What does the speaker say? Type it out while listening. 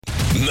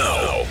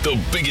Now,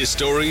 the biggest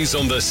stories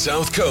on the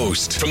South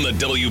Coast from the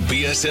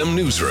WBSM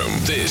Newsroom.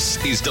 This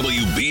is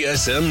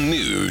WBSM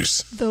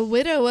News. The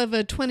widow of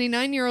a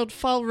 29-year-old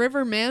Fall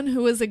River man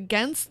who was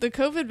against the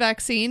COVID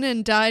vaccine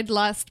and died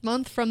last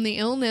month from the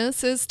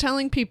illness is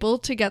telling people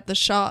to get the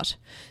shot.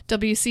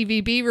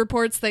 WCVB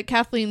reports that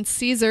Kathleen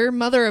Caesar,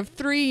 mother of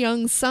 3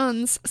 young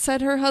sons,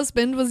 said her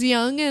husband was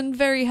young and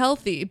very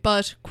healthy,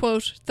 but,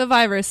 quote, the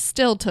virus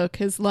still took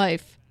his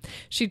life.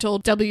 She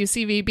told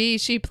WCVB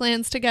she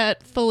plans to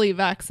get fully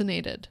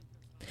vaccinated.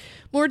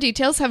 More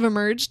details have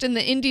emerged in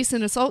the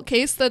indecent assault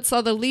case that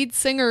saw the lead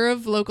singer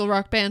of local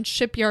rock band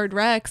Shipyard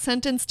Wreck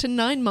sentenced to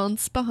 9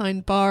 months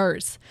behind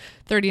bars.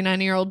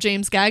 39-year-old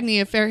James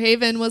Gagney of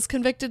Fairhaven was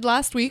convicted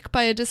last week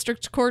by a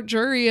district court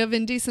jury of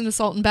indecent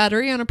assault and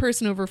battery on a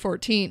person over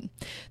 14.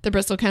 The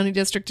Bristol County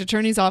District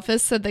Attorney's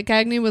Office said that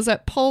Gagney was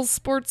at Paul's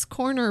Sports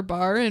Corner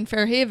Bar in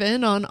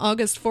Fairhaven on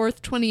August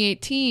 4th,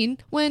 2018,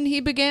 when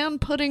he began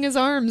putting his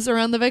arms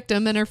around the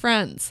victim and her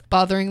friends,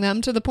 bothering them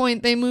to the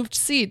point they moved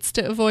seats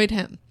to avoid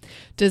him.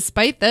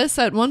 Despite this,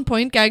 at one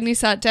point, Gagney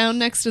sat down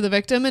next to the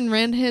victim and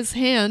ran his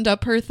hand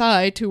up her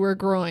thigh to her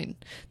groin.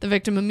 The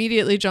victim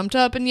immediately jumped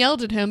up and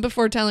yelled at him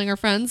before telling her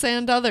friends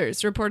and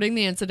others, reporting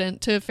the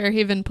incident to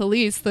Fairhaven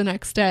police the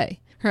next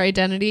day. Her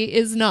identity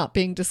is not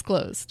being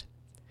disclosed.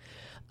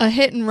 A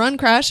hit-and-run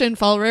crash in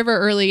Fall River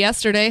early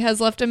yesterday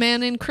has left a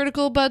man in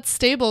critical but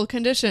stable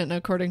condition,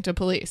 according to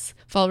police.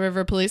 Fall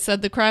River police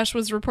said the crash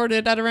was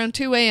reported at around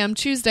 2 a.m.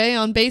 Tuesday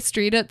on Bay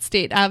Street at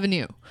State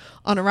Avenue.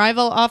 On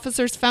arrival,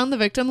 officers found the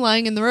victim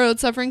lying in the road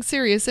suffering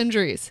serious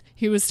injuries.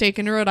 He was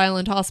taken to Rhode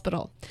Island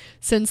Hospital.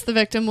 Since the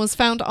victim was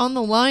found on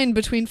the line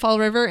between Fall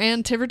River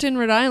and Tiverton,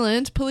 Rhode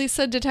Island, police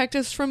said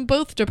detectives from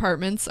both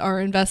departments are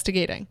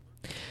investigating.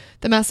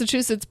 The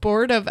Massachusetts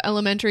Board of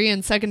Elementary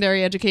and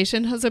Secondary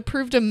Education has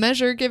approved a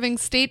measure giving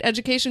State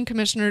Education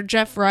Commissioner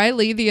Jeff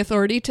Riley the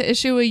authority to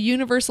issue a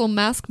universal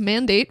mask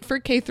mandate for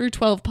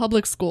K-12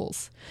 public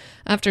schools.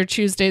 After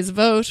Tuesday's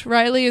vote,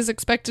 Riley is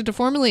expected to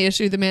formally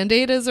issue the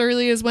mandate as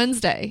early as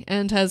Wednesday,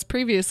 and has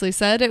previously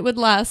said it would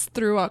last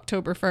through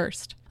October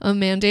 1st. A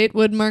mandate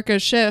would mark a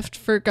shift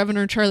for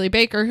Governor Charlie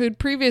Baker, who'd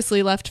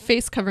previously left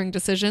face-covering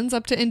decisions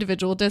up to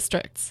individual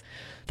districts.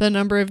 The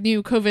number of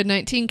new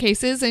COVID-19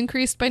 cases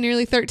increased by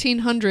nearly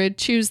 1,300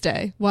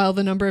 Tuesday, while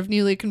the number of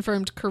newly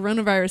confirmed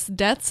coronavirus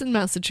deaths in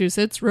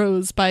Massachusetts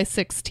rose by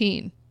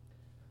 16.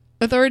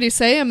 Authorities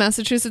say a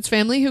Massachusetts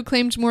family who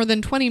claimed more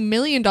than $20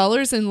 million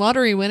in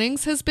lottery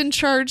winnings has been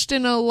charged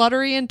in a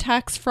lottery and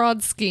tax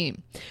fraud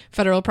scheme.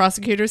 Federal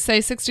prosecutors say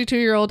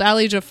 62-year-old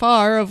Ali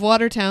Jafar of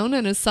Watertown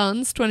and his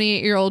sons,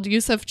 28-year-old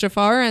Yusuf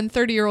Jafar and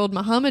 30-year-old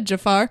Muhammad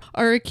Jafar,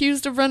 are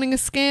accused of running a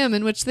scam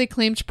in which they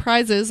claimed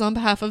prizes on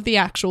behalf of the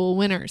actual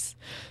winners.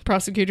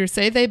 Prosecutors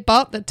say they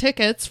bought the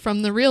tickets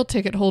from the real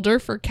ticket holder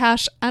for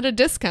cash at a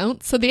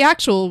discount so the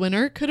actual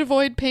winner could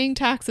avoid paying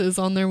taxes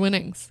on their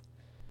winnings.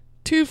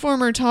 2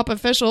 former top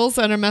officials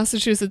at a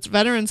Massachusetts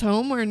veterans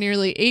home where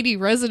nearly 80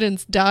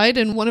 residents died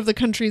in one of the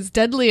country's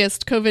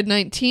deadliest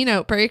COVID-19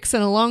 outbreaks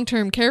in a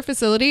long-term care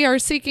facility are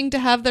seeking to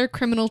have their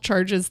criminal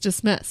charges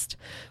dismissed.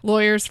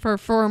 Lawyers for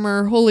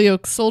former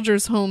Holyoke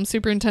Soldiers Home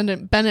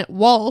Superintendent Bennett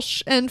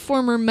Walsh and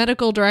former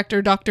medical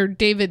director Dr.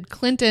 David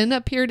Clinton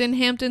appeared in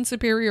Hampton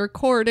Superior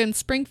Court in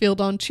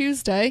Springfield on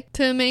Tuesday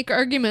to make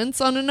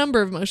arguments on a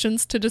number of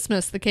motions to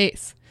dismiss the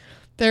case.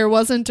 There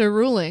wasn't a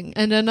ruling,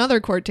 and another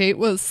court date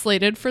was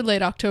slated for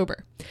late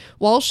October.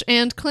 Walsh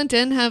and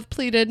Clinton have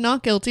pleaded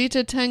not guilty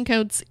to 10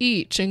 counts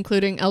each,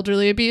 including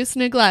elderly abuse,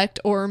 neglect,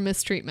 or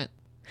mistreatment.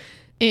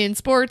 In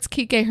sports,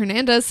 Kike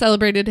Hernandez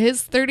celebrated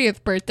his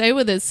 30th birthday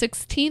with his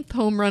 16th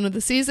home run of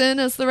the season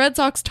as the Red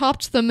Sox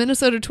topped the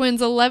Minnesota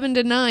Twins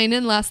 11-9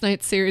 in last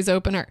night's series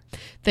opener.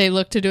 They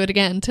look to do it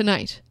again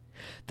tonight.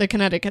 The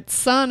Connecticut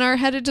Sun are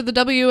headed to the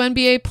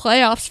WNBA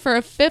playoffs for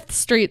a 5th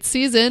straight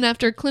season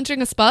after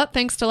clinching a spot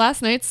thanks to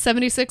last night's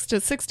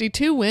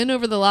 76-62 win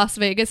over the Las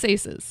Vegas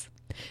Aces.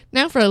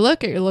 Now for a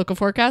look at your local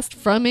forecast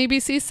from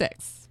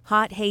ABC6.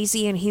 Hot,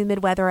 hazy, and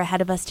humid weather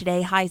ahead of us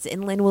today. Highs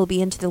inland will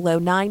be into the low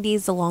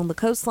 90s. Along the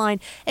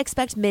coastline,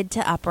 expect mid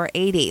to upper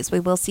 80s.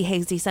 We will see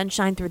hazy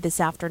sunshine through this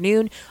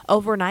afternoon.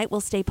 Overnight will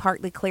stay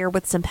partly clear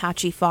with some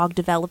patchy fog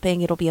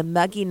developing. It'll be a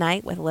muggy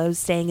night with lows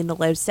staying in the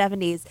low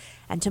 70s.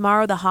 And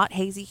tomorrow, the hot,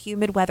 hazy,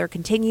 humid weather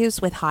continues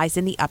with highs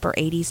in the upper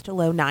 80s to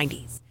low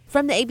 90s.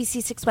 From the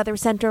ABC6 Weather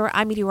Center,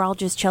 I'm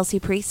meteorologist Chelsea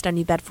Priest on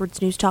New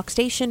Bedford's News Talk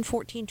Station,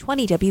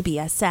 1420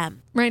 WBSM.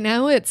 Right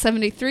now, it's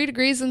 73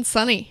 degrees and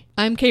sunny.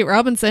 I'm Kate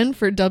Robinson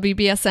for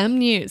WBSM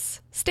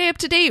News. Stay up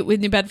to date with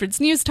New Bedford's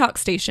News Talk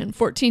Station,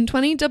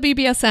 1420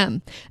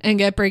 WBSM, and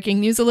get breaking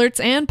news alerts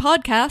and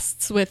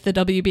podcasts with the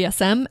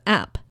WBSM app.